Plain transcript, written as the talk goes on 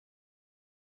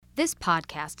This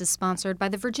podcast is sponsored by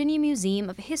the Virginia Museum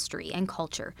of History and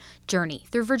Culture. Journey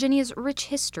through Virginia's rich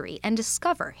history and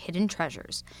discover hidden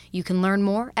treasures. You can learn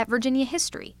more at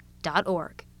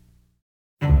virginiahistory.org.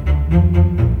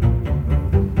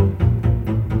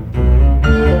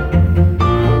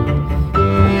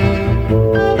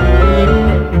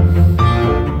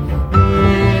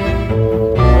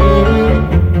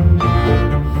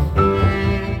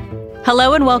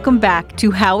 Hello and welcome back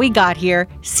to How We Got Here,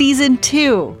 Season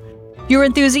 2. Your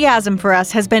enthusiasm for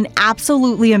us has been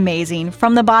absolutely amazing.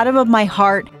 From the bottom of my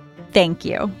heart, thank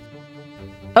you.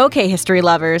 Okay, history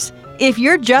lovers, if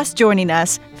you're just joining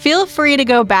us, feel free to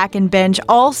go back and binge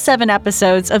all 7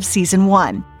 episodes of Season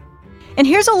 1. And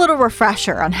here's a little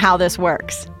refresher on how this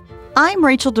works. I'm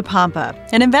Rachel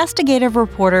DePompa, an investigative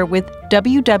reporter with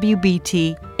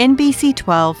WWBT NBC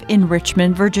 12 in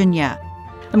Richmond, Virginia.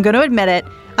 I'm going to admit it,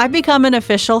 I've become an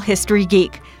official history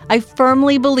geek. I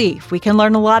firmly believe we can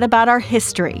learn a lot about our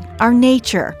history, our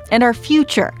nature, and our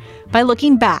future by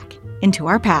looking back into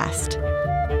our past.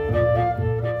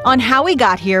 On How We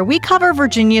Got Here, we cover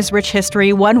Virginia's rich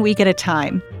history 1 week at a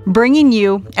time, bringing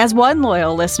you, as one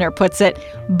loyal listener puts it,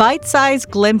 bite-sized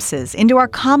glimpses into our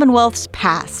Commonwealth's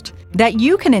past that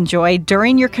you can enjoy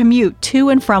during your commute to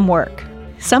and from work.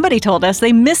 Somebody told us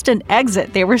they missed an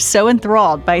exit. They were so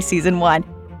enthralled by Season 1.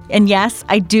 And yes,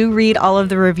 I do read all of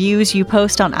the reviews you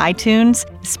post on iTunes,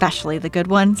 especially the good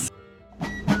ones.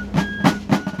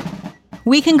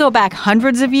 We can go back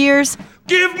hundreds of years.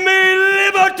 Give me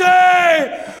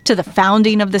liberty! To the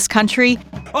founding of this country.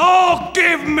 Oh,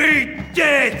 give me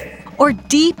death! Or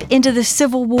deep into the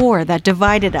Civil War that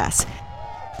divided us.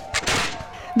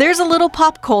 There's a little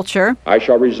pop culture. I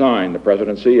shall resign the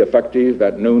presidency effective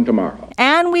at noon tomorrow.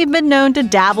 And we've been known to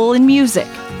dabble in music.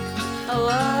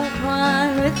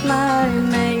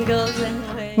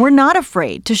 We're not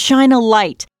afraid to shine a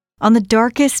light on the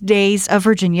darkest days of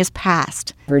Virginia's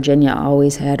past. Virginia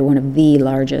always had one of the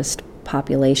largest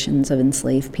populations of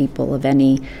enslaved people of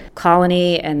any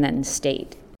colony and then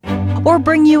state. Or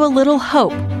bring you a little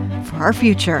hope for our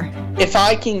future. If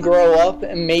I can grow up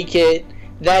and make it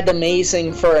that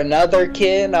amazing for another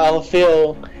kid, I'll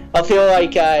feel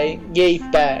like I gave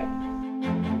back.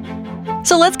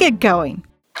 So let's get going.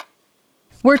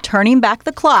 We're turning back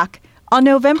the clock on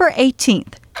November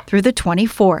 18th through the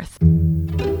 24th.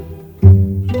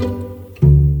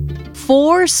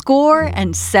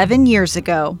 77 years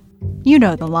ago. You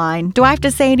know the line. Do I have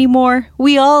to say any more?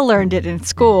 We all learned it in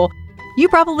school. You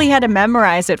probably had to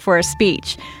memorize it for a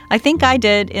speech. I think I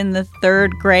did in the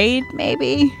 3rd grade,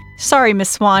 maybe. Sorry, Miss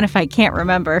Swan, if I can't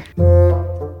remember.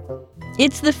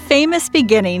 It's the famous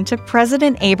beginning to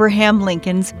President Abraham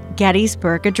Lincoln's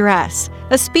Gettysburg Address,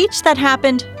 a speech that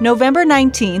happened November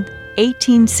 19,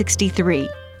 1863,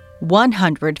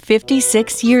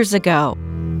 156 years ago.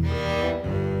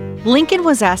 Lincoln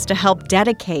was asked to help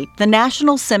dedicate the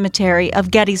National Cemetery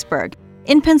of Gettysburg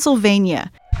in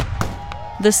Pennsylvania,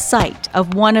 the site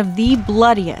of one of the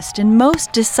bloodiest and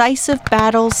most decisive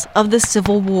battles of the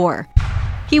Civil War.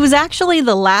 He was actually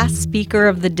the last speaker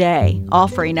of the day,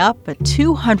 offering up a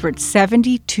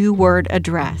 272-word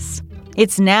address.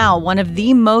 It's now one of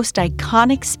the most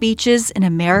iconic speeches in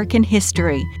American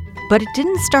history, but it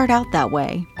didn't start out that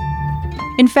way.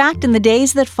 In fact, in the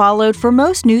days that followed, for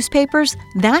most newspapers,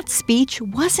 that speech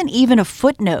wasn't even a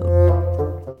footnote.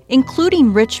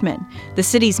 Including Richmond, the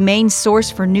city's main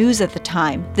source for news at the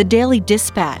time, the Daily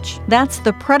Dispatch. That's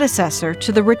the predecessor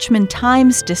to the Richmond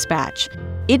Times-Dispatch.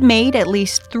 It made at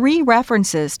least 3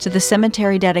 references to the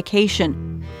cemetery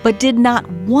dedication, but did not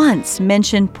once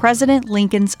mention President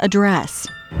Lincoln's address.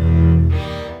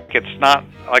 It's not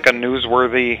like a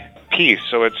newsworthy piece,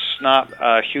 so it's not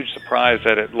a huge surprise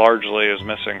that it largely is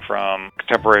missing from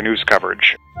contemporary news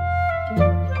coverage.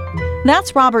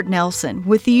 That's Robert Nelson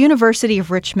with the University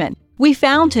of Richmond. We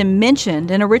found him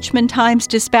mentioned in a Richmond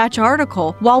Times-Dispatch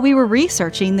article while we were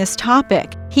researching this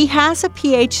topic. He has a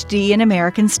PhD in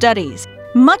American Studies.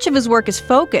 Much of his work is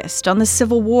focused on the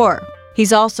Civil War.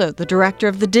 He's also the director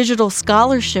of the Digital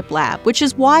Scholarship Lab, which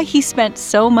is why he spent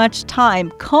so much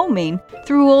time combing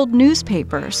through old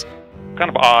newspapers. Kind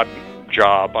of odd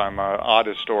job. I'm an odd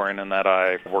historian in that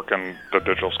I work in the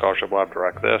Digital Scholarship Lab,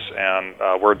 direct this, and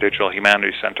we're a digital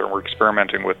humanities center, and we're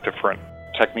experimenting with different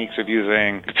techniques of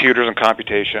using computers and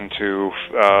computation to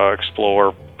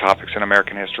explore topics in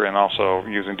American history, and also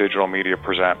using digital media to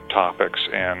present topics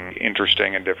in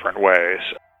interesting and different ways.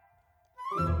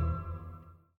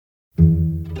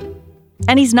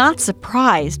 And he's not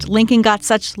surprised Lincoln got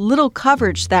such little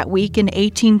coverage that week in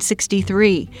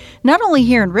 1863, not only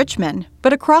here in Richmond,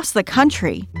 but across the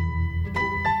country.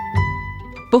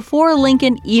 Before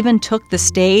Lincoln even took the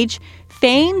stage,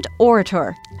 famed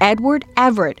orator Edward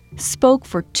Everett spoke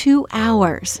for 2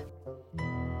 hours.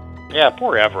 Yeah,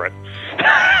 poor Everett.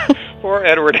 Poor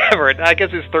Edward Everett. I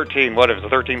guess it's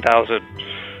 13,000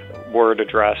 word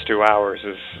address, 2 hours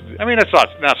is,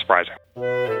 it's not surprising.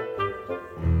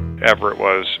 Everett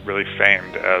was really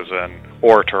famed as an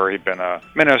orator. He'd been a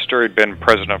minister, he'd been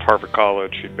president of Harvard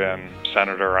College, he'd been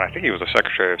senator, and I think he was a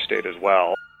Secretary of State as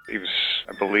well. He was,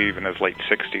 I believe, in his late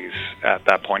 60s at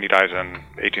that point. He dies in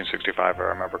 1865, if I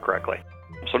remember correctly.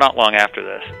 So not long after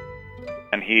this.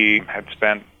 And he had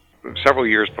spent several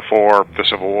years before the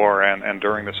Civil War and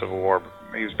during the Civil War,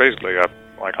 he was basically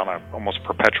on a almost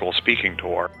perpetual speaking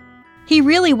tour. He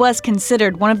really was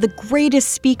considered one of the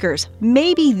greatest speakers,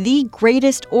 maybe the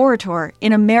greatest orator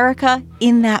in America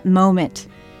in that moment,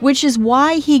 which is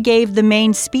why he gave the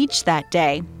main speech that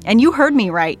day. And you heard me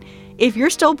right. If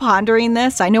you're still pondering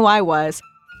this, I know I was.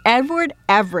 Edward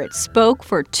Everett spoke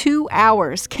for 2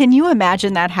 hours. Can you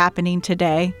imagine that happening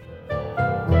today?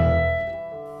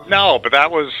 No, but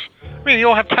that was, you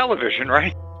don't have television,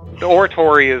 right? The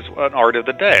oratory is an art of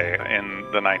the day in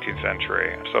the 19th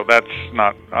century, so that's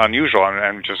not unusual.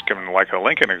 I'm just giving like a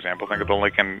Lincoln example. Think of the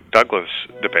Lincoln-Douglas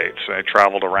debates. They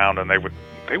traveled around and they would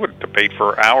debate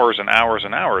for hours and hours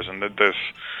and hours, and did this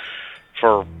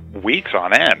for weeks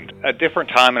on end. A different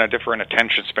time and a different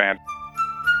attention span.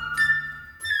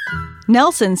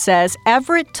 Nelson says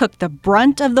Everett took the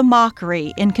brunt of the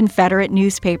mockery in Confederate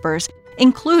newspapers,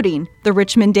 including the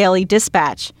Richmond Daily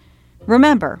Dispatch.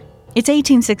 Remember, it's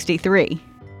 1863.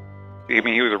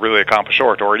 He was a really accomplished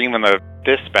orator, and even the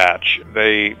Dispatch,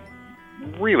 they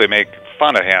really make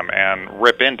fun of him and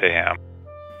rip into him.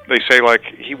 They say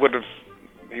he would have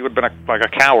been a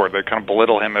coward. They kind of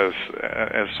belittle him as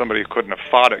somebody who couldn't have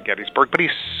fought at Gettysburg, but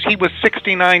he was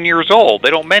 69 years old. They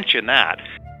don't mention that.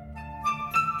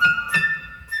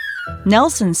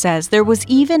 Nelson says there was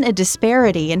even a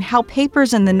disparity in how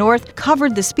papers in the North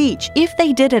covered the speech, if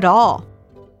they did at all.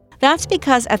 That's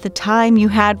because at the time you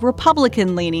had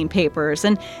Republican-leaning papers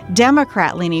and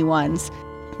Democrat-leaning ones.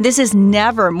 This is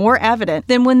never more evident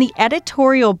than when the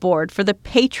editorial board for the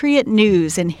Patriot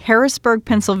News in Harrisburg,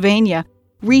 Pennsylvania,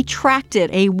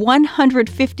 retracted a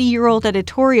 150-year-old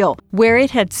editorial where it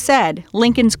had said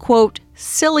Lincoln's, quote,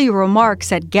 silly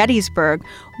remarks at Gettysburg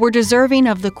were deserving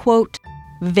of the, quote,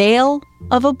 veil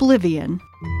of oblivion.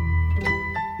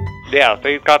 Yeah,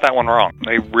 they got that one wrong.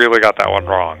 They really got that one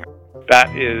wrong.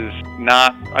 That is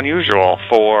not unusual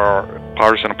for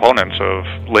partisan opponents of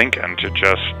Lincoln to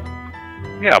just,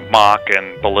 mock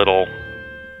and belittle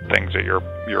things that your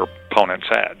opponent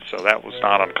said. So that was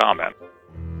not uncommon.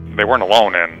 They weren't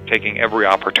alone in taking every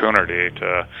opportunity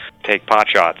to take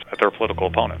potshots at their political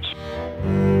opponents.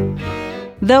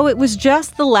 Though it was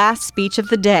just the last speech of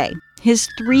the day, his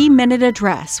 3-minute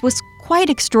address was quite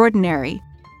extraordinary.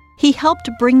 He helped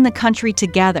bring the country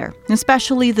together,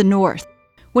 especially the North,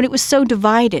 when it was so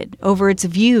divided over its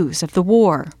views of the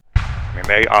war.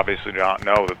 They obviously do not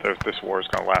know that this war is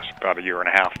going to last about a year and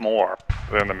a half more.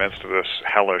 They're in the midst of this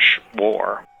hellish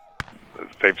war.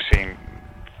 They've seen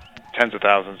tens of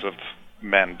thousands of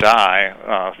men die,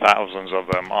 thousands of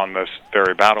them on this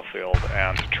very battlefield,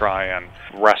 and to try and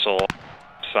wrestle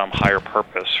some higher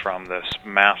purpose from this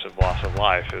massive loss of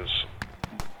life is,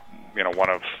 one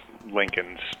of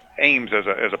Lincoln's aims as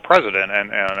a president and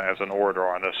as an orator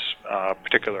on this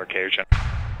particular occasion.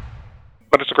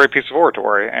 But it's a great piece of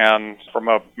oratory, and from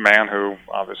a man who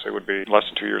obviously would be, less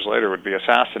than 2 years later, would be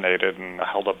assassinated and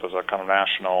held up as a kind of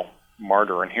national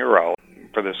martyr and hero,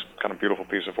 for this kind of beautiful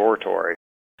piece of oratory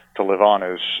to live on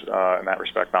is, in that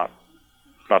respect, not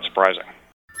surprising.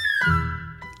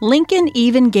 Lincoln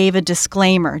even gave a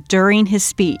disclaimer during his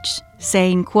speech,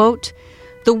 saying, quote,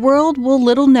 the world will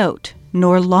little note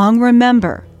nor long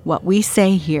remember what we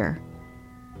say here.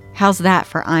 How's that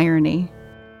for irony?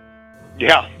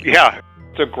 Yeah.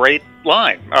 It's a great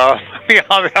line. And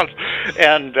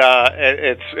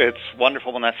it's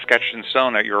wonderful when that's sketched in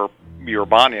stone at your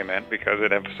monument because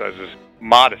it emphasizes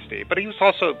modesty. But he was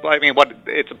also,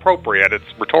 it's appropriate. It's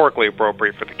rhetorically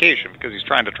appropriate for the occasion because he's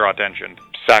trying to draw attention to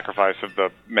the sacrifice of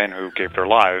the men who gave their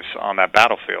lives on that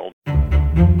battlefield.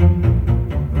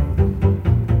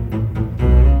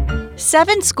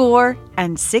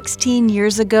 76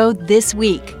 years ago this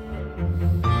week.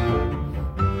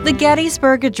 The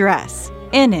Gettysburg Address.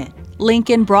 In it,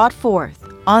 Lincoln brought forth,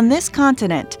 on this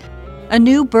continent, a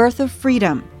new birth of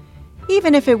freedom,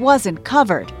 even if it wasn't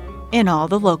covered in all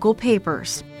the local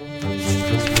papers.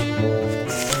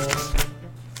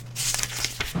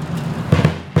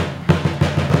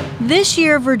 This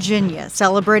year, Virginia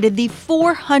celebrated the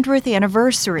 400th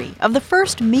anniversary of the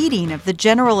first meeting of the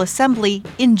General Assembly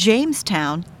in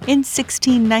Jamestown in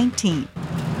 1619.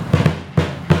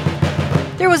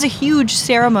 There was a huge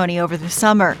ceremony over the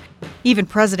summer. Even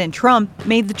President Trump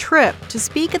made the trip to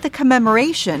speak at the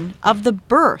commemoration of the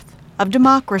birth of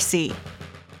democracy.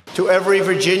 To every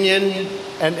Virginian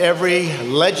and every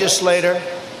legislator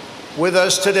with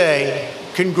us today,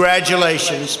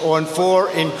 congratulations on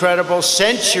 4 incredible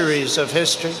centuries of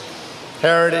history,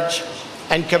 heritage,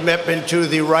 and commitment to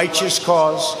the righteous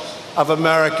cause of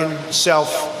American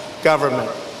self-government.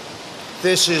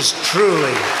 This is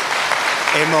truly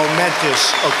a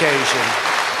momentous occasion.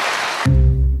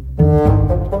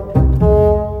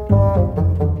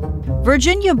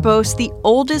 Virginia boasts the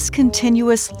oldest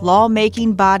continuous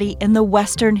lawmaking body in the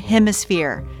Western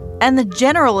Hemisphere, and the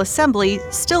General Assembly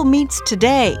still meets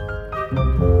today.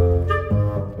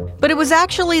 But it was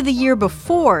actually the year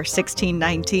before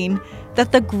 1619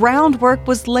 that the groundwork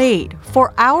was laid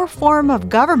for our form of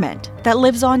government that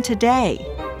lives on today.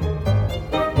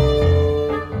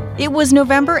 It was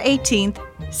November 18th,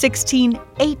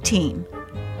 1618.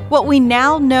 What we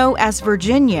now know as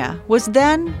Virginia was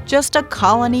then just a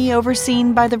colony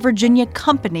overseen by the Virginia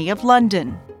Company of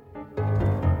London.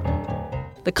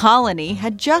 The colony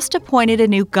had just appointed a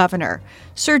new governor,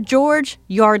 Sir George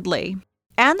Yeardley,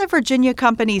 and the Virginia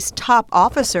Company's top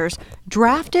officers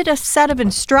drafted a set of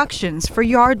instructions for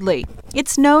Yeardley.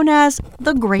 It's known as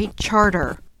the Great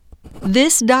Charter.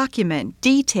 This document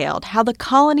detailed how the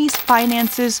colony's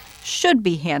finances should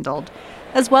be handled,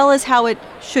 as well as how it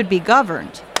should be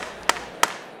governed.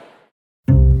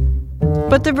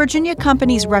 But the Virginia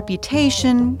Company's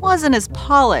reputation wasn't as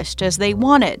polished as they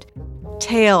wanted.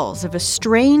 Tales of a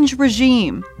strange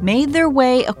regime made their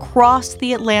way across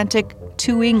the Atlantic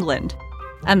to England,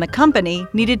 and the company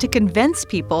needed to convince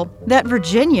people that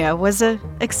Virginia was an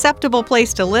acceptable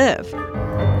place to live.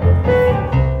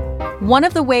 One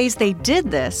of the ways they did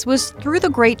this was through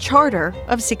the Great Charter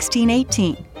of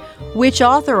 1618, which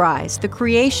authorized the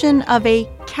creation of a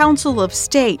Council of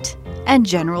State and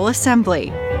General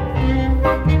Assembly.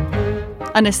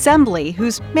 An assembly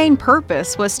whose main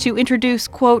purpose was to introduce,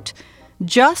 quote,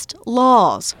 just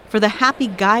laws for the happy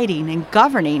guiding and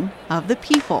governing of the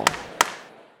people.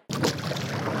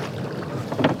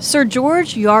 Sir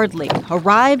George Yeardley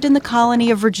arrived in the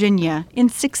colony of Virginia in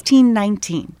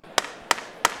 1619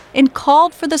 and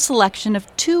called for the selection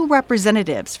of 2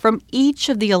 representatives from each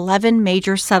of the 11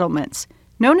 major settlements,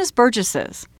 known as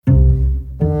burgesses.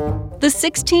 The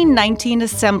 1619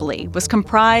 assembly was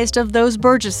comprised of those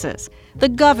burgesses, the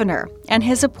governor, and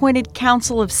his appointed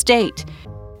Council of State,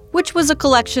 which was a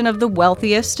collection of the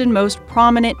wealthiest and most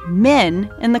prominent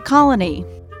men in the colony.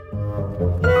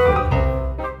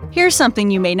 Here's something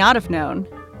you may not have known.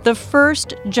 The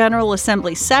first General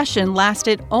Assembly session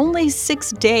lasted only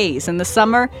 6 days in the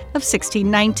summer of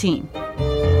 1619,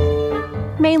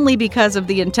 mainly because of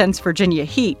the intense Virginia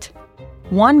heat.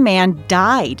 One man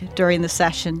died during the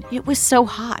session. It was so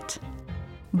hot.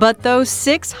 But those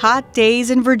 6 hot days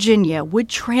in Virginia would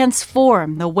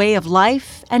transform the way of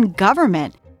life and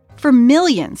government for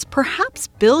millions, perhaps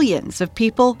billions of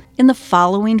people in the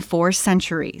following 4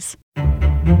 centuries.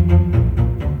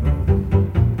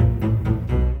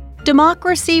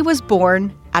 Democracy was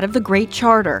born out of the Great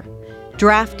Charter,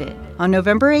 drafted on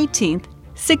November 18th,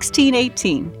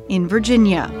 1618 in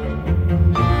Virginia.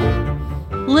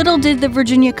 Little did the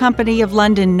Virginia Company of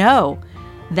London know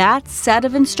that set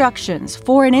of instructions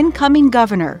for an incoming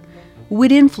governor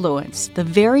would influence the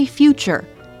very future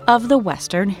of the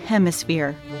Western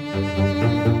Hemisphere.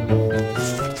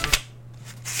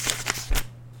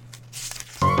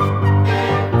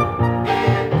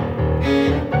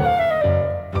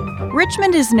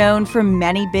 Richmond is known for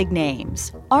many big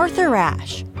names: Arthur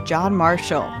Ashe, John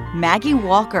Marshall, Maggie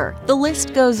Walker, the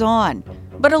list goes on.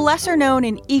 But a lesser-known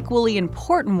and equally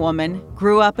important woman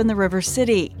grew up in the River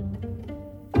City.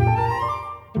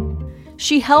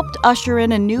 She helped usher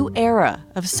in a new era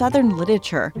of Southern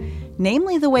literature,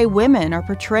 namely the way women are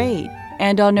portrayed.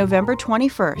 And on November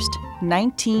 21st,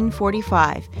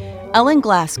 1945, Ellen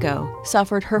Glasgow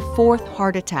suffered her 4th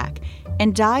heart attack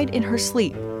and died in her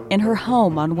sleep in her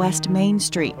home on West Main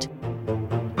Street.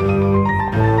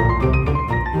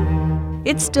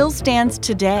 It still stands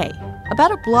today,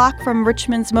 about a block from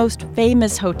Richmond's most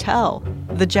famous hotel,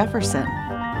 the Jefferson.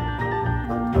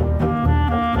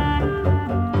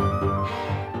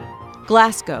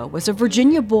 Glasgow was a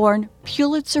Virginia-born,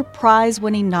 Pulitzer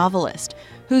Prize-winning novelist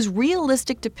whose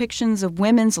realistic depictions of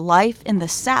women's life in the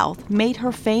South made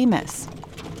her famous.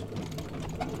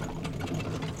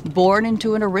 Born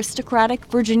into an aristocratic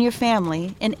Virginia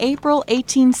family in April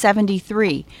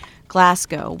 1873,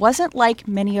 Glasgow wasn't like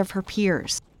many of her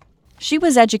peers. She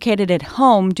was educated at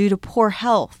home due to poor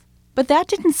health, but that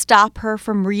didn't stop her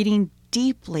from reading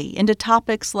deeply into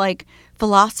topics like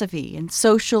philosophy and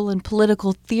social and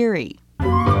political theory.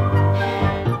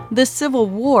 The Civil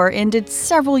War ended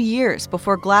several years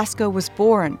before Glasgow was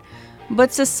born,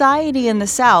 but society in the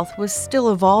South was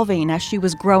still evolving as she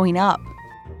was growing up.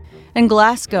 And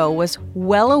Glasgow was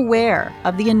well aware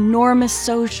of the enormous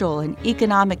social and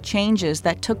economic changes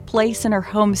that took place in her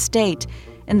home state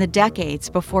in the decades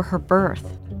before her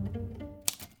birth.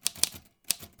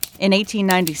 In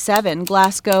 1897,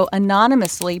 Glasgow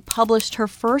anonymously published her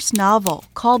first novel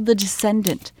called The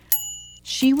Descendant.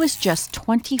 She was just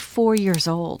 24 years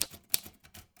old.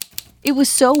 It was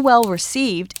so well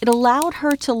received, it allowed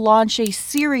her to launch a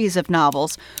series of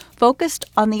novels focused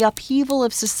on the upheaval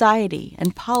of society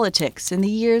and politics in the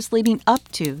years leading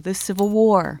up to the Civil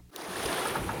War.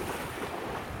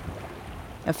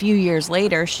 A few years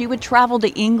later, she would travel to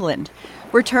England,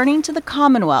 returning to the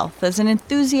Commonwealth as an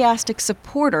enthusiastic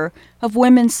supporter of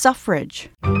women's suffrage,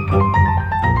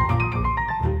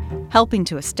 helping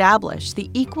to establish the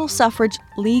Equal Suffrage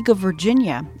League of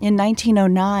Virginia in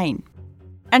 1909.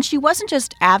 And she wasn't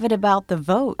just avid about the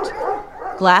vote.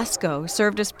 Glasgow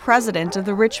served as president of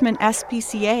the Richmond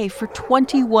SPCA for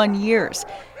 21 years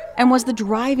and was the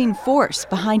driving force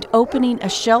behind opening a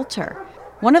shelter,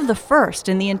 one of the first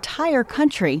in the entire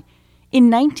country, in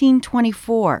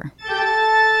 1924.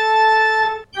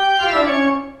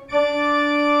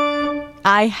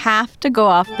 I have to go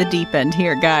off the deep end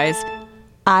here, guys.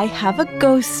 I have a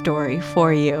ghost story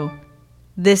for you.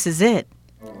 This is it.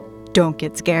 Don't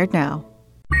get scared now.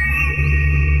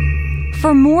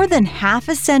 For more than half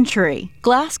a century,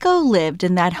 Glasgow lived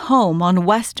in that home on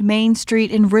West Main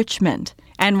Street in Richmond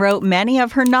and wrote many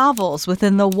of her novels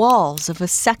within the walls of a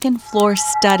second-floor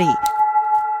study,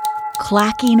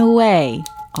 clacking away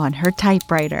on her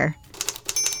typewriter.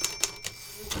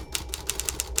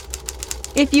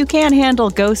 If you can't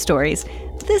handle ghost stories,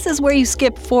 this is where you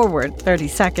skip forward 30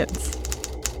 seconds.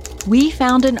 We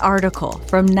found an article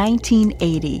from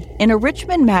 1980 in a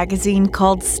Richmond magazine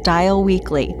called Style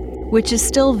Weekly, which is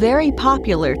still very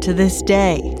popular to this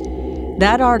day.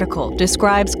 That article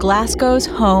describes Glasgow's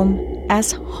home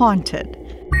as haunted.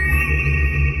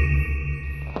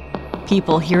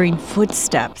 People hearing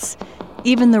footsteps,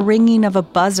 even the ringing of a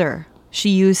buzzer she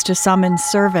used to summon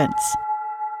servants.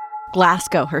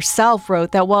 Glasgow herself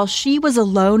wrote that while she was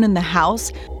alone in the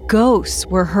house, ghosts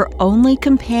were her only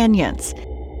companions.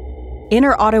 In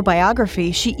her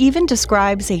autobiography, she even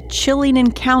describes a chilling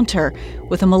encounter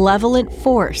with a malevolent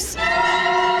force.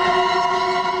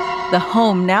 The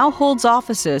home now holds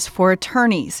offices for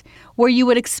attorneys, where you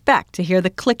would expect to hear the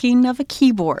clicking of a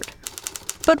keyboard.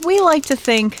 But we like to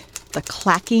think the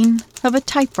clacking of a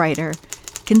typewriter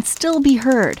can still be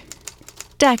heard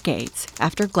decades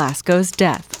after Glasgow's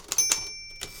death.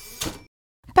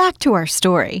 Back to our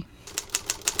story.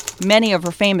 Many of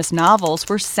her famous novels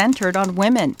were centered on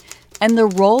women and the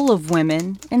role of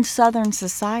women in Southern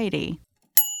society.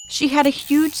 She had a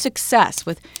huge success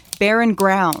with Barren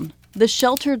Ground, The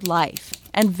Sheltered Life,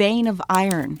 and Vein of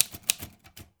Iron.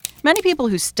 Many people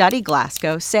who study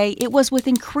Glasgow say it was with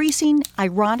increasing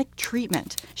ironic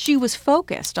treatment she was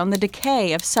focused on the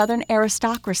decay of Southern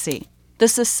aristocracy, the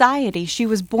society she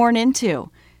was born into,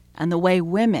 and the way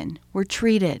women were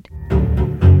treated.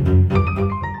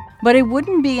 But it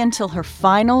wouldn't be until her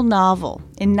final novel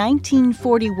in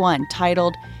 1941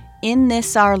 titled In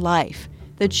This Our Life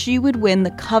that she would win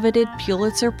the coveted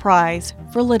Pulitzer Prize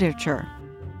for Literature.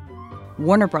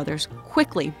 Warner Brothers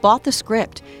quickly bought the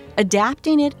script,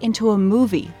 adapting it into a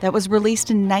movie that was released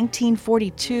in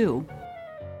 1942.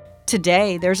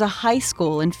 Today, there's a high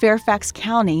school in Fairfax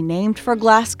County named for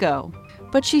Glasgow,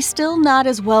 but she's still not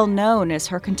as well known as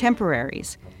her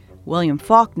contemporaries, William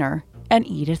Faulkner and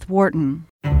Edith Wharton.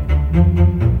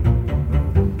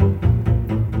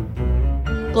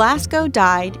 Glasgow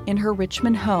died in her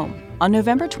Richmond home on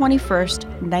November 21st,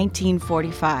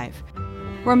 1945.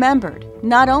 Remembered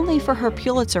not only for her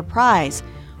Pulitzer Prize,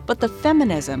 but the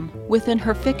feminism within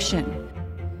her fiction.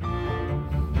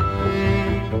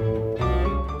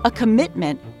 A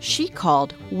commitment she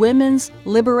called women's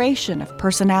liberation of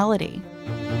personality.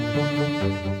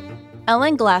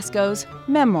 Ellen Glasgow's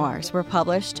memoirs were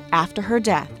published after her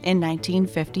death in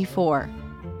 1954,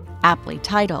 aptly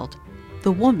titled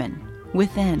The Woman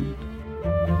Within.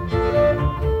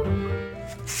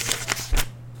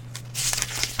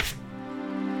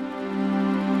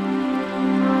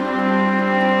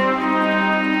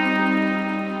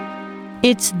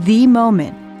 It's the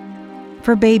moment.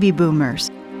 for baby boomers.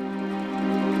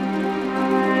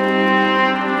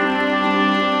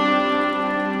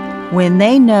 When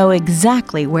they know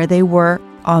exactly where they were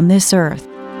on this earth.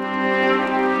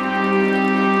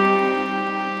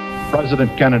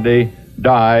 President Kennedy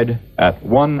died at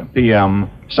 1 p.m.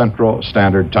 Central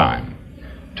Standard Time,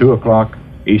 2 o'clock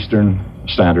Eastern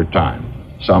Standard Time,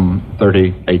 some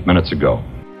 38 minutes ago.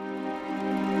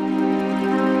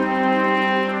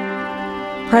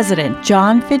 President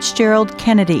John Fitzgerald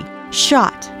Kennedy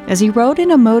shot as he rode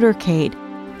in a motorcade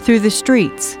through the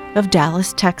streets of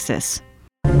Dallas, Texas.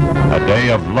 A day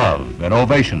of love and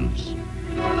ovations.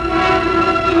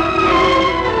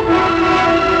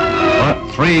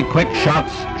 But 3 quick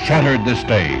shots shattered this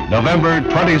day, November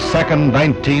 22nd,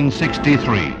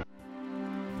 1963.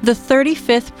 The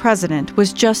 35th president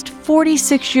was just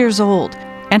 46 years old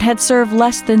and had served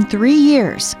less than 3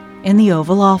 years in the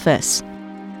Oval Office.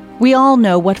 We all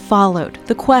know what followed,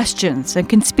 the questions and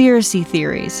conspiracy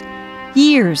theories,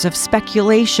 years of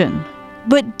speculation.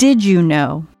 But did you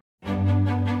know?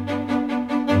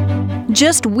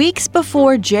 Just weeks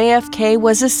before JFK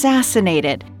was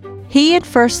assassinated, he and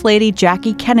First Lady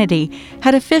Jackie Kennedy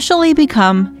had officially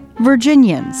become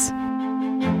Virginians.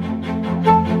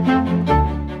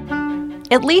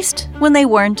 At least when they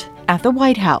weren't at the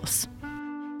White House.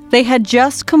 They had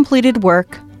just completed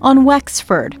work on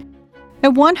Wexford, a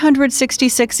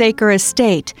 166-acre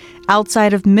estate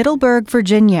outside of Middleburg,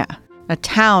 Virginia, a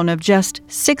town of just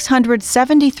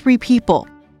 673 people,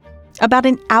 about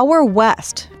an hour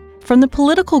west from the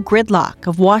political gridlock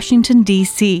of Washington,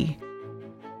 D.C.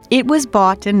 It was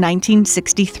bought in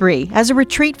 1963 as a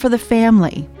retreat for the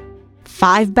family.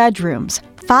 5 bedrooms,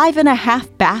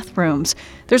 5.5 bathrooms,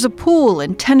 there's a pool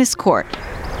and tennis court,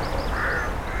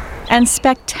 and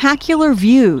spectacular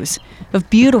views of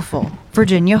beautiful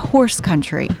Virginia horse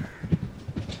country.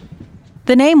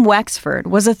 The name Wexford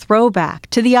was a throwback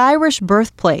to the Irish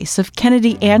birthplace of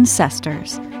Kennedy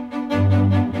ancestors.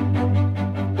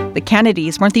 The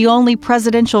Kennedys weren't the only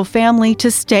presidential family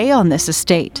to stay on this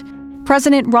estate.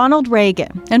 President Ronald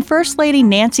Reagan and First Lady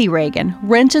Nancy Reagan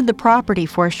rented the property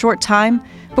for a short time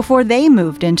before they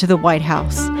moved into the White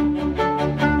House.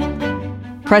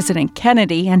 President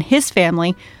Kennedy and his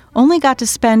family only got to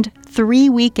spend 3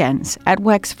 weekends at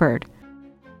Wexford.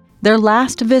 Their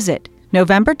last visit,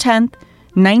 November 10th,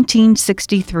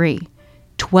 1963,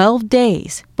 12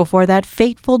 days before that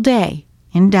fateful day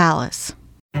in Dallas.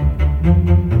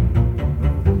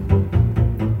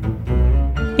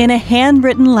 In a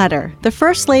handwritten letter, the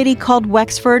First Lady called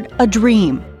Wexford a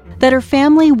dream that her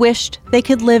family wished they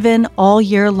could live in all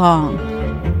year long.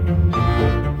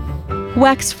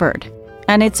 Wexford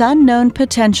and its unknown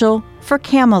potential for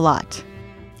Camelot.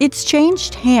 It's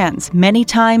changed hands many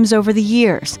times over the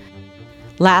years.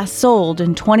 Last sold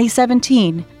in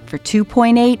 2017 for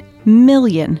 $2.8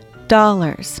 million.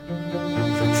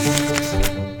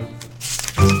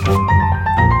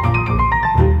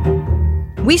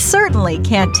 We certainly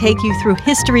can't take you through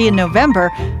history in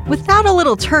November without a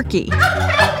little turkey.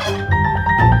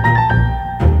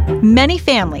 Many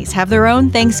families have their own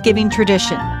Thanksgiving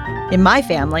tradition. In my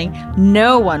family,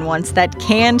 no one wants that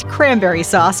canned cranberry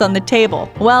sauce on the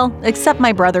table. Well, except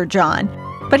my brother John.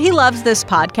 But he loves this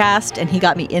podcast, and he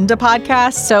got me into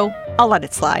podcasts, so I'll let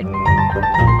it slide.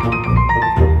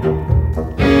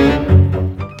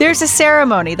 There's a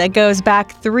ceremony that goes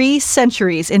back 3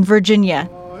 centuries in Virginia.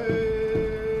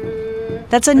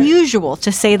 That's unusual,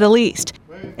 to say the least,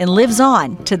 and lives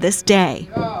on to this day.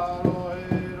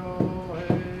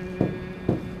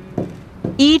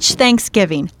 Each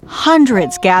Thanksgiving,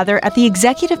 hundreds gather at the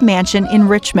Executive Mansion in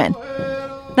Richmond.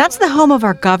 That's the home of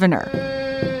our governor.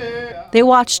 They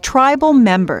watch tribal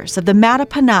members of the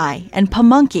Mattaponi and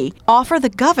Pamunkey offer the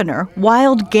governor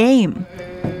wild game.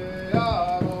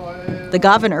 The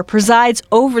governor presides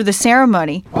over the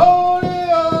ceremony,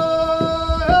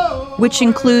 which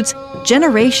includes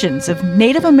generations of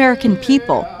Native American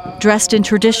people dressed in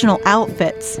traditional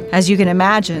outfits. As you can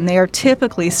imagine, they are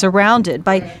typically surrounded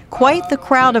by quite the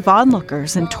crowd of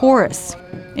onlookers and tourists.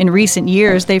 In recent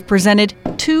years, they've presented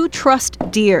 2 trussed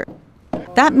deer.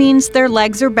 That means their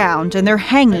legs are bound and they're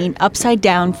hanging upside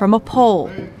down from a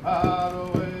pole.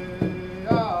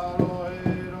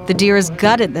 The deer is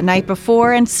gutted the night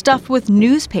before and stuffed with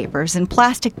newspapers and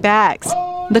plastic bags.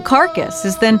 The carcass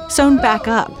is then sewn back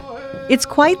up. It's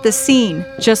quite the scene,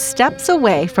 just steps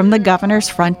away from the governor's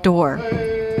front door.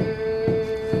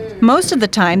 Most of the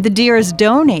time, the deer is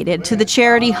donated to the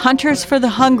charity Hunters for the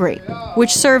Hungry,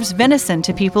 which serves venison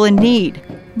to people in need.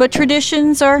 But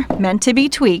traditions are meant to be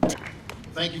tweaked.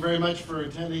 Thank you very much for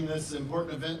attending this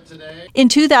important event today. In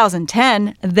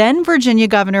 2010, then Virginia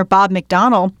Governor Bob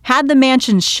McDonnell had the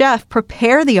mansion's chef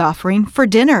prepare the offering for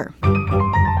dinner.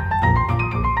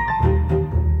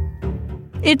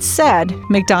 It's said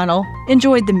McDonnell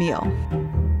enjoyed the meal.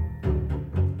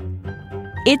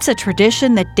 It's a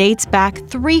tradition that dates back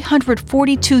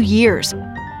 342 years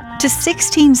to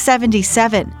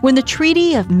 1677, when the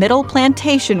Treaty of Middle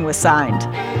Plantation was signed.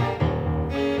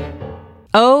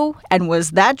 Oh, and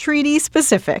was that treaty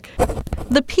specific?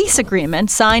 The peace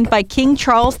agreement signed by King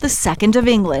Charles II of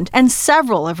England and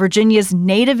several of Virginia's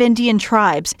native Indian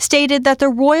tribes stated that the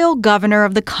royal governor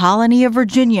of the colony of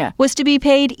Virginia was to be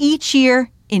paid each year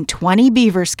in 20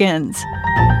 beaver skins.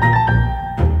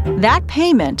 That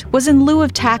payment was in lieu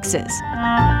of taxes.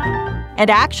 It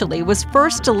actually was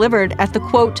first delivered at the,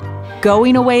 quote,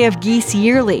 going away of geese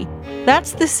yearly.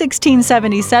 That's the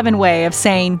 1677 way of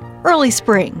saying early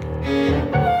spring.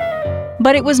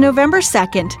 But it was November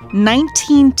 2nd,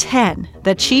 1910,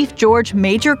 that Chief George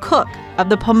Major Cook of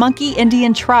the Pamunkey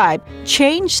Indian tribe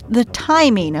changed the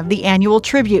timing of the annual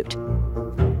tribute.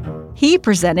 He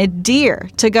presented deer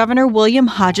to Governor William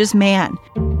Hodges Mann.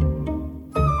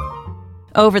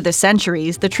 Over the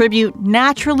centuries, the tribute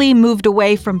naturally moved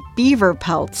away from beaver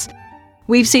pelts.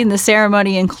 We've seen the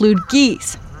ceremony include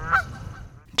geese,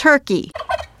 turkey,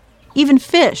 even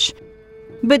fish.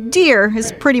 But deer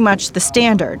is pretty much the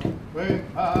standard.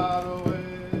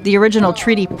 The original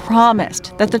treaty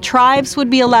promised that the tribes would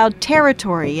be allowed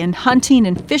territory and hunting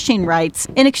and fishing rights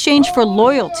in exchange for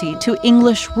loyalty to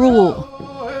English rule.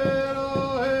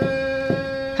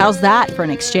 How's that for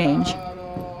an exchange?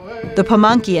 The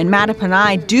Pamunkey and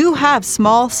Mattaponi do have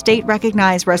small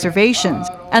state-recognized reservations,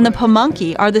 and the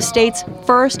Pamunkey are the state's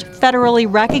first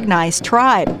federally recognized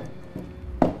tribe.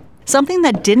 Something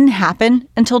that didn't happen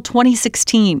until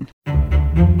 2016.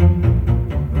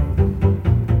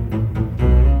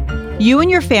 You and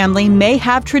your family may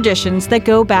have traditions that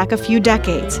go back a few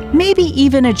decades, maybe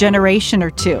even a generation or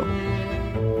two.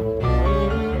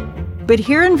 But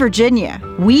here in Virginia,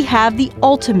 we have the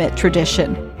ultimate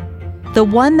tradition, the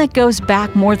one that goes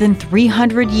back more than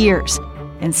 300 years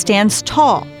and stands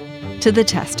tall to the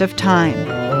test of time.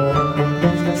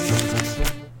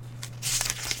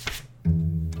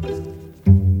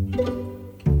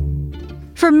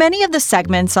 For many of the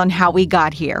segments on how we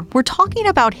got here, we're talking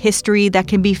about history that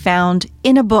can be found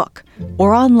in a book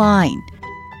or online.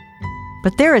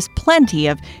 But there is plenty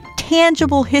of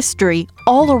tangible history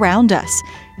all around us,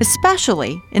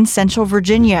 especially in Central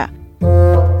Virginia.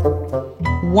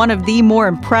 One of the more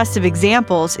impressive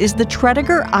examples is the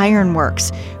Tredegar Iron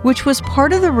Works, which was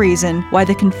part of the reason why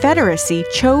the Confederacy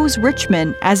chose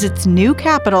Richmond as its new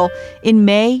capital in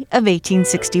May of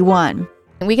 1861.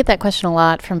 We get that question a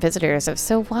lot from visitors of,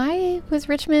 so why was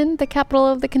Richmond the capital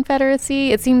of the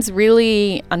Confederacy? It seems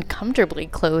really uncomfortably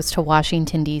close to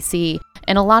Washington, D.C.,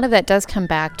 and a lot of that does come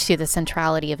back to the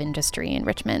centrality of industry in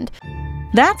Richmond.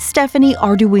 That's Stephanie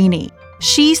Arduini.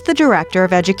 She's the director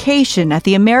of education at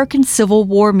the American Civil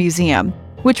War Museum,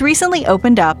 which recently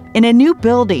opened up in a new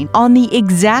building on the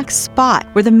exact spot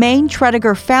where the main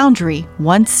Tredegar foundry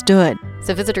once stood.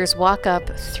 So visitors walk up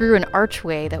through an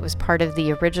archway that was part of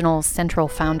the original central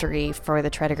foundry for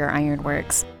the Tredegar Iron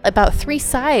Works. About 3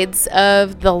 sides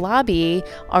of the lobby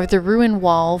are the ruin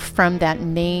wall from that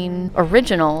main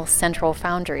original central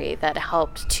foundry that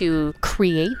helped to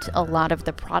create a lot of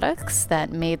the products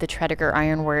that made the Tredegar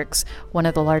Iron Works one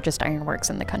of the largest ironworks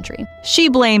in the country. She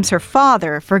blames her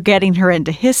father for getting her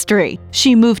into history.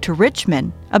 She moved to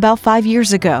Richmond about 5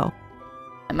 years ago.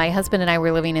 My husband and I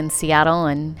were living in Seattle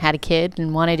and had a kid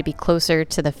and wanted to be closer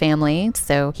to the family.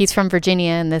 So he's from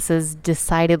Virginia, and this is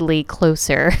decidedly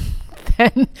closer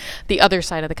than the other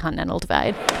side of the Continental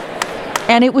Divide.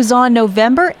 And it was on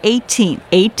November 18,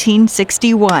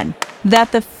 1861,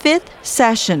 that the 5th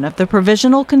session of the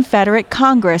Provisional Confederate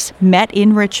Congress met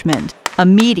in Richmond, a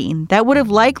meeting that would have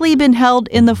likely been held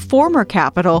in the former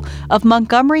capital of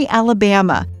Montgomery,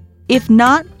 Alabama, if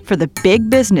not for the big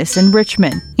business in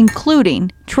Richmond, including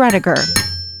Tredegar.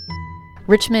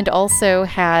 Richmond also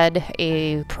had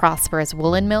a prosperous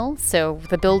woolen mill, so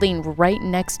the building right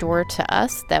next door to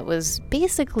us that was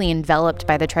basically enveloped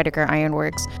by the Tredegar Iron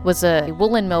Works was a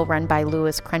woolen mill run by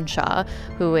Lewis Crenshaw,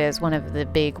 who is one of the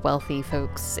big wealthy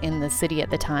folks in the city at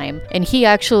the time. And he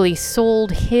actually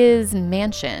sold his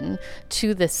mansion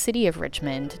to the city of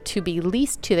Richmond to be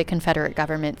leased to the Confederate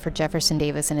government for Jefferson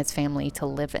Davis and his family to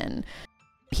live in.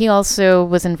 He also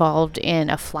was involved in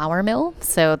a flour mill,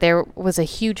 so there was a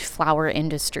huge flour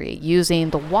industry using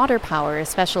the water power,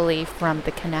 especially from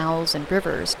the canals and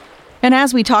rivers. And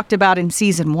as we talked about in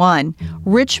Season 1,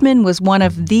 Richmond was one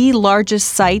of the largest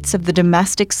sites of the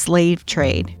domestic slave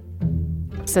trade.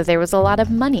 So there was a lot of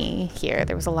money here.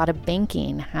 There was a lot of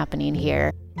banking happening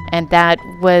here. And that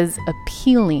was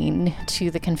appealing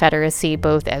to the Confederacy,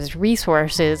 both as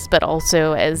resources, but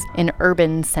also as an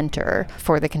urban center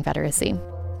for the Confederacy.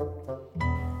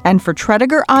 And for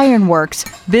Tredegar Iron Works,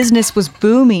 business was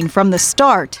booming from the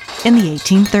start in the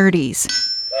 1830s.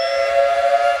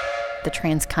 The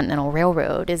Transcontinental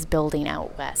Railroad is building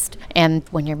out west. And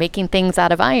when you're making things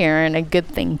out of iron, a good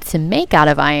thing to make out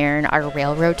of iron are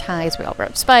railroad ties,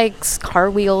 railroad spikes, car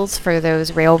wheels for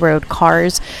those railroad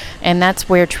cars. And that's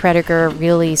where Tredegar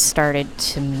really started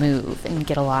to move and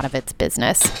get a lot of its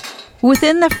business.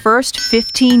 Within the first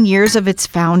 15 years of its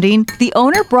founding, the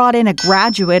owner brought in a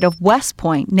graduate of West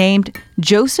Point named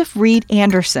Joseph Reed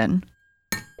Anderson.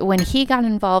 When he got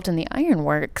involved in the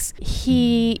ironworks,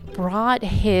 he brought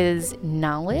his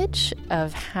knowledge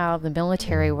of how the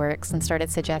military works and started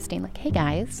suggesting, like, hey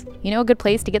guys, you know a good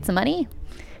place to get some money?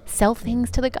 Sell things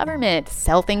to the government,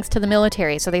 sell things to the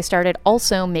military. So they started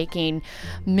also making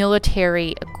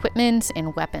military equipment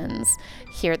and weapons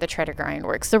here at the Tredegar Iron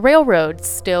Works. The railroad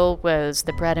still was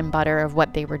the bread and butter of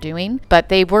what they were doing, but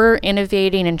they were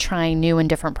innovating and trying new and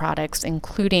different products,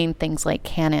 including things like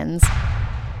cannons.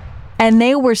 And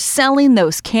they were selling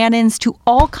those cannons to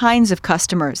all kinds of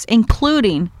customers,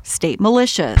 including state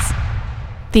militias.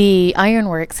 The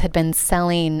ironworks had been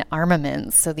selling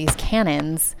armaments, so these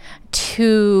cannons,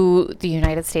 to the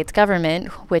United States government,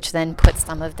 which then put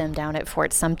some of them down at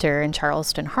Fort Sumter in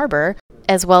Charleston Harbor,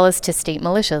 as well as to state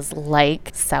militias like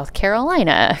South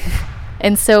Carolina.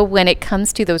 And so when it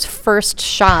comes to those first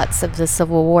shots of the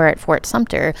Civil War at Fort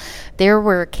Sumter, there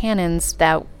were cannons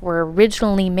that were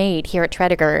originally made here at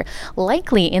Tredegar,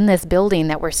 likely in this building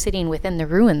that we're sitting within the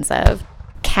ruins of,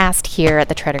 cast here at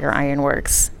the Tredegar Iron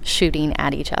Works, shooting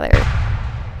at each other.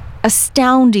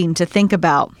 Astounding to think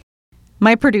about.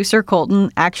 My producer, Colton,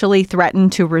 actually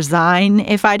threatened to resign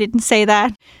if I didn't say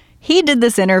that. He did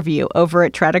this interview over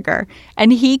at Tredegar,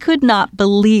 and he could not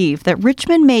believe that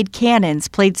Richmond-made cannons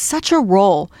played such a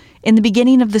role in the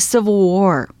beginning of the Civil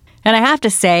War. And I have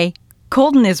to say,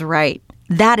 Colton is right.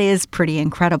 That is pretty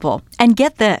incredible. And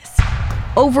get this.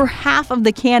 Over half of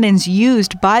the cannons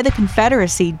used by the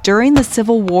Confederacy during the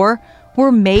Civil War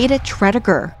were made at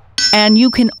Tredegar. And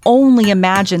you can only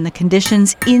imagine the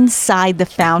conditions inside the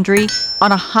foundry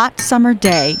on a hot summer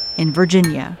day in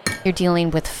Virginia. You're dealing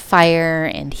with fire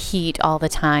and heat all the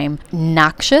time.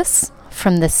 Noxious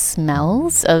from the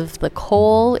smells of the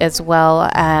coal, as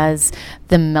well as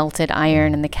the melted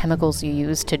iron and the chemicals you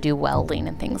use to do welding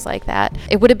and things like that.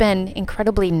 It would have been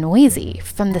incredibly noisy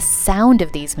from the sound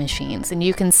of these machines. And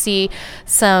you can see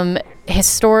some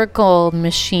historical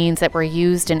machines that were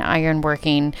used in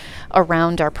ironworking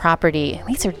around our property.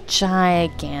 These are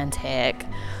gigantic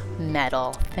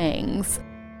metal things.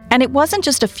 And it wasn't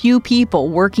just a few people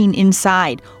working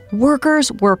inside.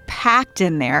 Workers were packed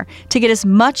in there to get as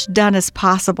much done as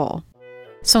possible.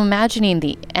 So imagining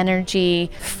the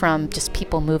energy from just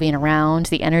people moving around,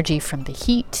 the energy from the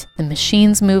heat, the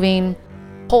machines moving,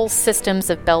 whole systems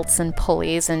of belts and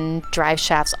pulleys and drive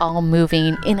shafts all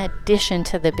moving, in addition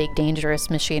to the big dangerous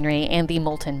machinery and the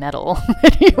molten metal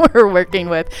that you were working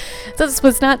with. So this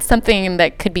was not something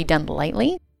that could be done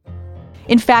lightly.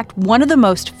 In fact, one of the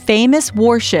most famous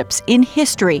warships in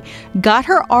history got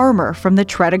her armor from the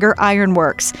Tredegar Iron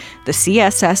Works, the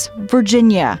CSS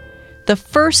Virginia, the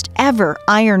first ever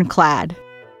ironclad.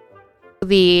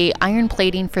 The iron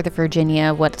plating for the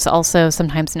Virginia, what's also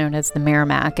sometimes known as the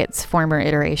Merrimack, its former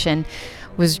iteration,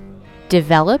 was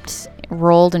developed,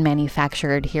 rolled, and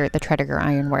manufactured here at the Tredegar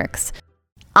Iron Works.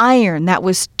 Iron that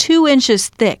was 2 inches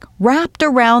thick wrapped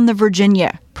around the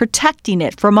Virginia, protecting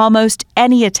it from almost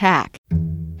any attack.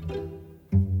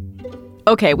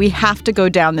 Okay, we have to go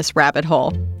down this rabbit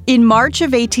hole. In March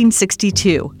of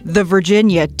 1862, the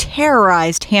Virginia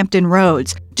terrorized Hampton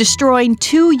Roads, destroying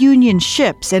 2 Union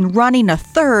ships and running a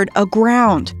third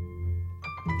aground,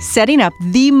 setting up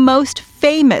the most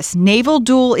famous naval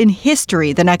duel in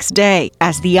history the next day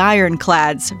as the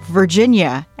ironclads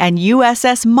Virginia and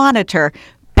USS Monitor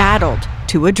battled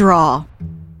to a draw.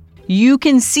 You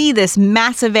can see this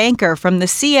massive anchor from the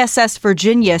CSS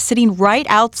Virginia sitting right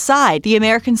outside the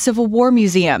American Civil War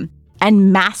Museum.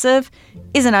 And massive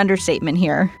is an understatement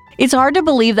here. It's hard to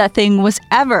believe that thing was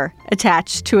ever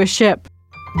attached to a ship.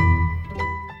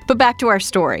 But back to our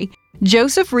story.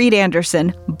 Joseph Reed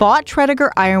Anderson bought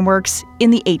Tredegar Iron Works in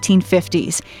the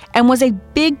 1850s and was a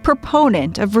big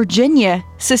proponent of Virginia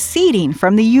seceding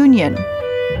from the Union.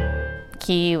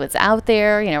 He was out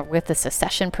there, with the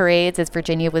secession parades as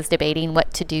Virginia was debating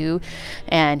what to do.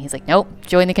 And he's like, nope,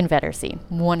 join the Confederacy.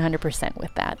 100%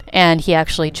 with that. And he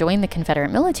actually joined the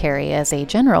Confederate military as a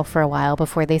general for a while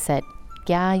before they said,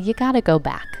 yeah, you got to go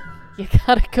back. You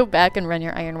got to go back and run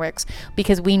your ironworks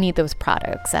because we need those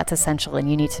products. That's essential. And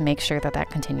you need to make sure that that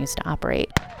continues to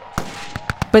operate.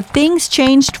 But things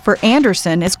changed for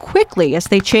Anderson as quickly as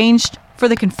they changed for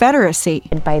the Confederacy.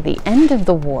 By the end of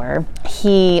the war,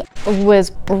 he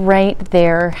was right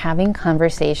there having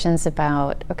conversations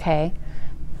about, okay,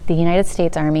 the United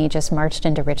States Army just marched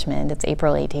into Richmond. It's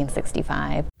April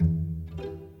 1865.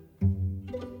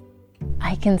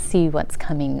 I can see what's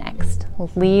coming next.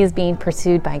 Lee is being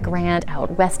pursued by Grant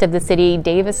out west of the city.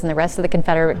 Davis and the rest of the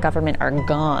Confederate government are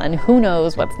gone. Who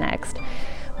knows what's next?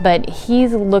 But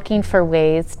he's looking for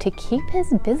ways to keep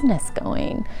his business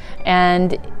going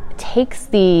and takes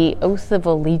the oath of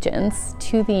allegiance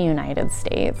to the United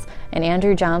States. And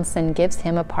Andrew Johnson gives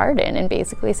him a pardon and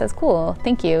basically says, cool,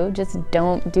 thank you, just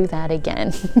don't do that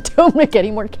again. Don't make any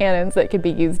more cannons that could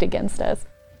be used against us.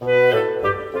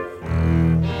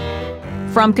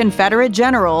 From Confederate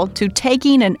general to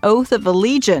taking an oath of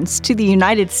allegiance to the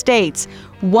United States,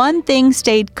 one thing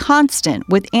stayed constant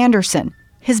with Anderson: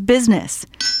 his business.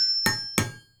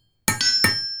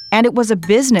 And it was a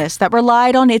business that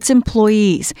relied on its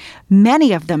employees,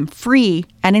 many of them free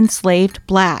and enslaved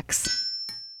blacks.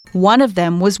 One of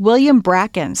them was William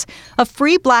Brackens, a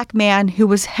free black man who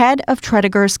was head of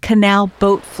Tredegar's canal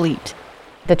boat fleet.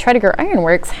 The Tredegar Iron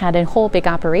Works had a whole big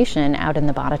operation out in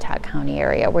the Botetourt County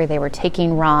area where they were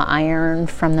taking raw iron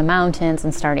from the mountains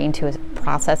and starting to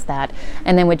process that,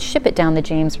 and then would ship it down the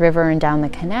James River and down the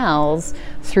canals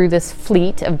through this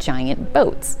fleet of giant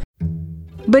boats.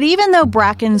 But even though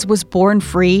Brackens was born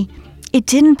free, it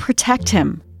didn't protect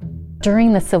him.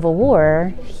 During the Civil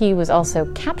War, he was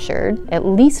also captured at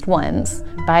least once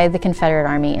by the Confederate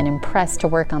Army and impressed to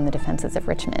work on the defenses of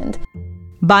Richmond.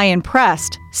 By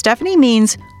impressed, Stephanie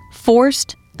means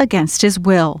forced against his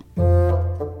will.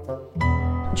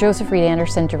 Joseph Reed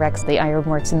Anderson directs the Iron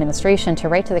Works administration to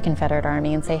write to the Confederate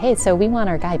Army and say, hey, so we want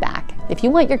our guy back. If you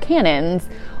want your cannons,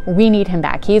 we need him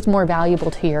back. He's more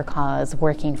valuable to your cause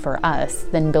working for us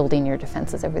than building your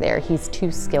defenses over there. He's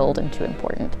too skilled and too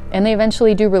important. And they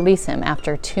eventually do release him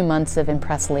after 2 months of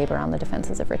impressed labor on the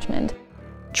defenses of Richmond.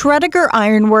 Tredegar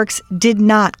Iron Works did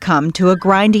not come to a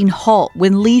grinding halt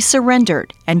when Lee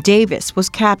surrendered and Davis was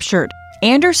captured.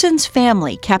 Anderson's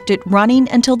family kept it running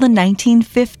until the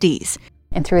 1950s.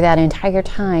 And through that entire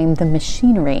time, the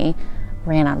machinery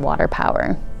ran on water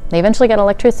power. They eventually got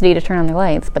electricity to turn on the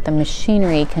lights, but the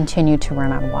machinery continued to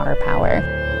run on water power.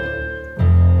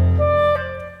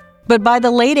 But by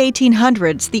the late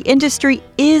 1800s, the industry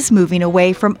is moving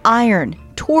away from iron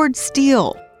toward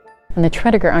steel. And the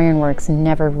Tredegar Iron Works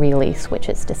never really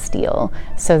switches to steel,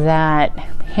 so that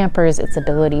hampers its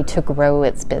ability to grow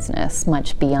its business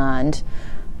much beyond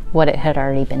what it had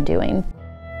already been doing.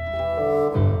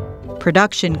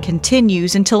 Production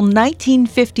continues until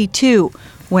 1952,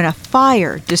 when a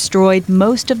fire destroyed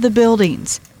most of the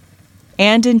buildings.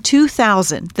 And in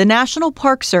 2000, the National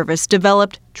Park Service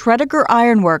developed Tredegar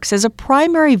Iron Works as a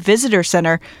primary visitor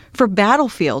center for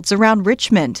battlefields around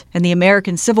Richmond, and the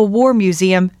American Civil War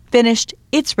Museum finished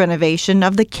its renovation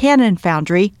of the Cannon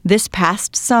Foundry this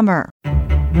past summer.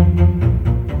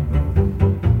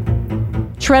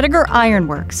 Tredegar Iron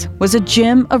Works was a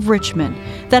gem of Richmond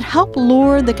that helped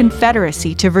lure the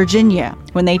Confederacy to Virginia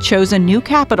when they chose a new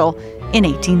capital in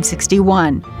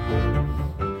 1861.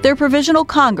 Their Provisional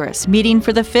Congress meeting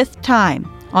for the 5th time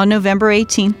on November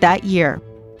 18th that year.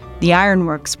 The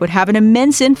ironworks would have an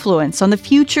immense influence on the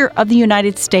future of the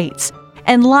United States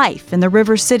and life in the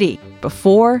River City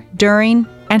before, during,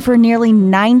 and for nearly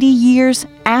 90 years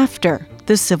after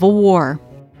the Civil War.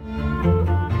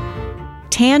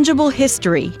 Tangible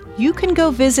history you can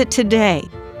go visit today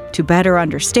to better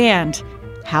understand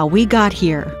how we got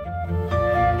here.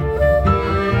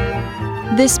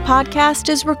 This podcast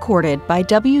is recorded by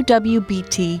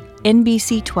WWBT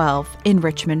NBC 12 in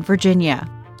Richmond, Virginia.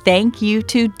 Thank you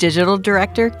to Digital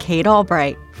Director Kate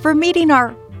Albright for meeting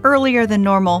our earlier than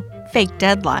normal fake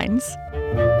deadlines.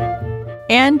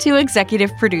 And to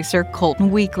Executive Producer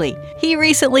Colton Weekly. He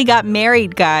recently got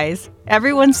married, guys.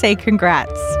 Everyone say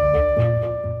congrats.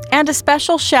 And a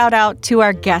special shout out to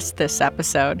our guest this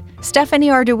episode, Stephanie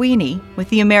Arduini with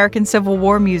the American Civil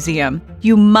War Museum.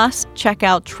 You must check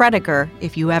out Tredegar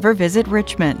if you ever visit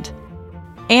Richmond.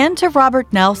 And to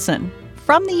Robert Nelson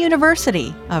from the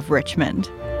University of Richmond.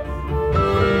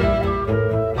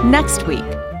 Next week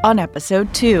on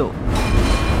episode 2.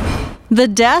 The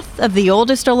death of the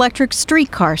oldest electric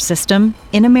streetcar system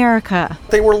in America.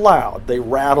 They were loud. They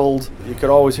rattled. You could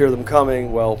always hear them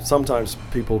coming. Well, sometimes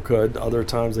people could. Other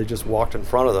times they just walked in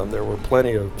front of them. There were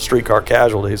plenty of streetcar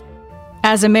casualties.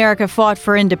 As America fought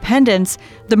for independence,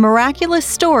 the miraculous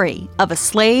story of a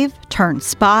slave turned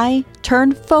spy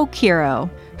turned folk hero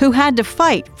who had to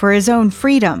fight for his own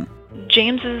freedom.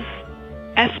 James's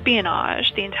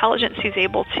espionage, the intelligence he's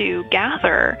able to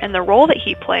gather, and the role that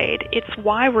he played, it's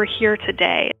why we're here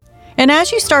today. And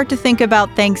as you start to think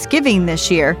about Thanksgiving this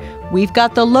year, we've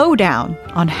got the lowdown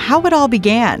on how it all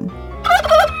began.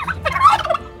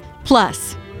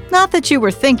 Plus, not that you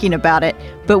were thinking about it,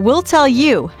 but we'll tell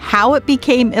you how it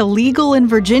became illegal in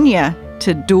Virginia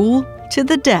to duel to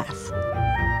the death.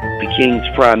 The King's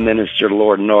Prime Minister,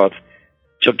 Lord North,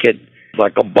 took it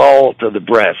like a ball to the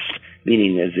breast,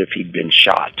 meaning as if he'd been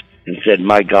shot, and said,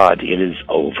 "My God, it is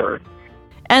over."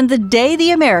 And the day the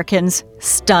Americans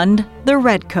stunned the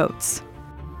Redcoats.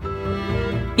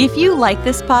 If you like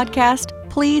this podcast,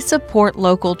 please support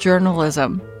local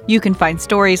journalism. You can find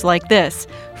stories like this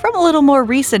from a little more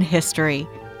recent history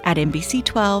at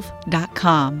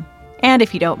NBC12.com. And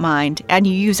if you don't mind, and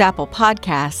you use Apple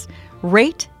Podcasts,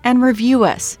 rate and review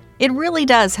us. It really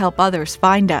does help others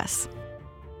find us.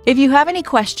 If you have any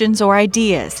questions or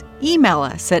ideas, email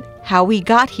us at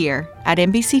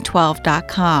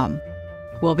howwegothere@NBC12.com.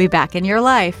 We'll be back in your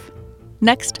life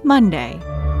next Monday.